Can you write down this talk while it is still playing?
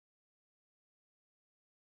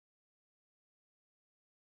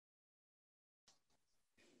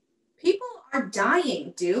People are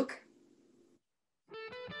dying, Duke.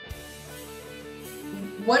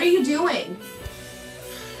 What are you doing?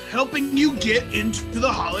 Helping you get into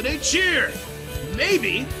the holiday cheer.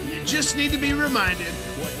 Maybe you just need to be reminded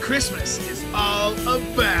what Christmas is all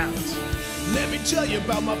about. Let me tell you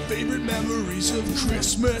about my favorite memories of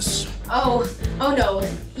Christmas. Oh no,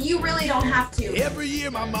 you really don't have to. Every year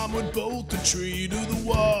my mom would bolt the tree to the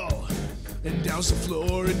wall and douse the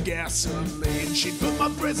floor in gasoline. She'd put my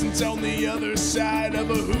presents on the other side of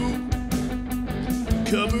a hoop,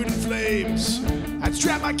 covered in flames. I'd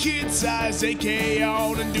strap my kid-size AK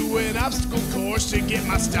on and do an obstacle course to get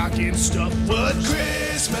my stocking stuffed. What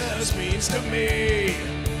Christmas means to me,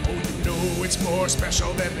 oh, you know it's more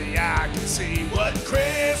special than the eye can see. What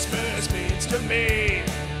Christmas means to me,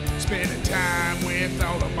 spending time with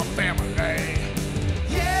all of my family.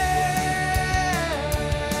 Yeah,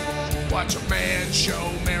 watch a man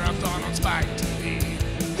show marathon on Spike TV.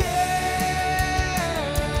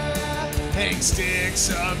 Hang sticks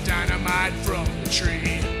of dynamite from the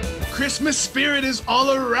tree. Christmas spirit is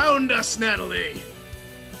all around us, Natalie.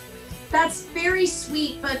 That's very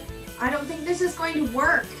sweet, but I don't think this is going to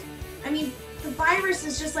work. I mean, the virus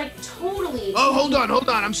is just like totally... Oh, hold on,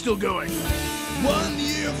 I'm still going. 1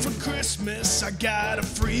 year for Christmas, I got a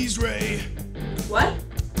freeze ray. What?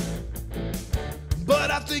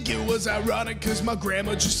 But I think it was ironic cause my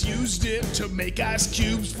grandma just used it to make ice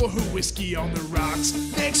cubes for her whiskey on the rocks.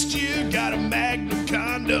 Next year, got a Magnum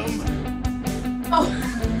condom. Oh.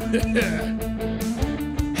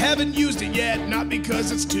 Haven't used it yet, not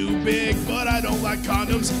because it's too big, but I don't like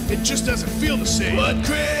condoms, it just doesn't feel the same. What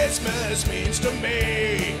Christmas means to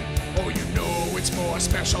me, oh, you know it's more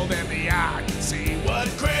special than the eye can see. What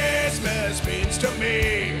Christmas means to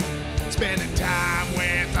me, spending time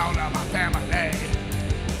with all of my family.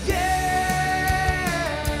 Yeah,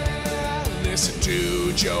 listen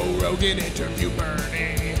to Joe Rogan interview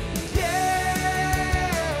Bernie. Yeah,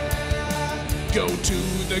 go to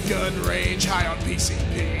the gun range high on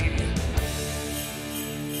PCP.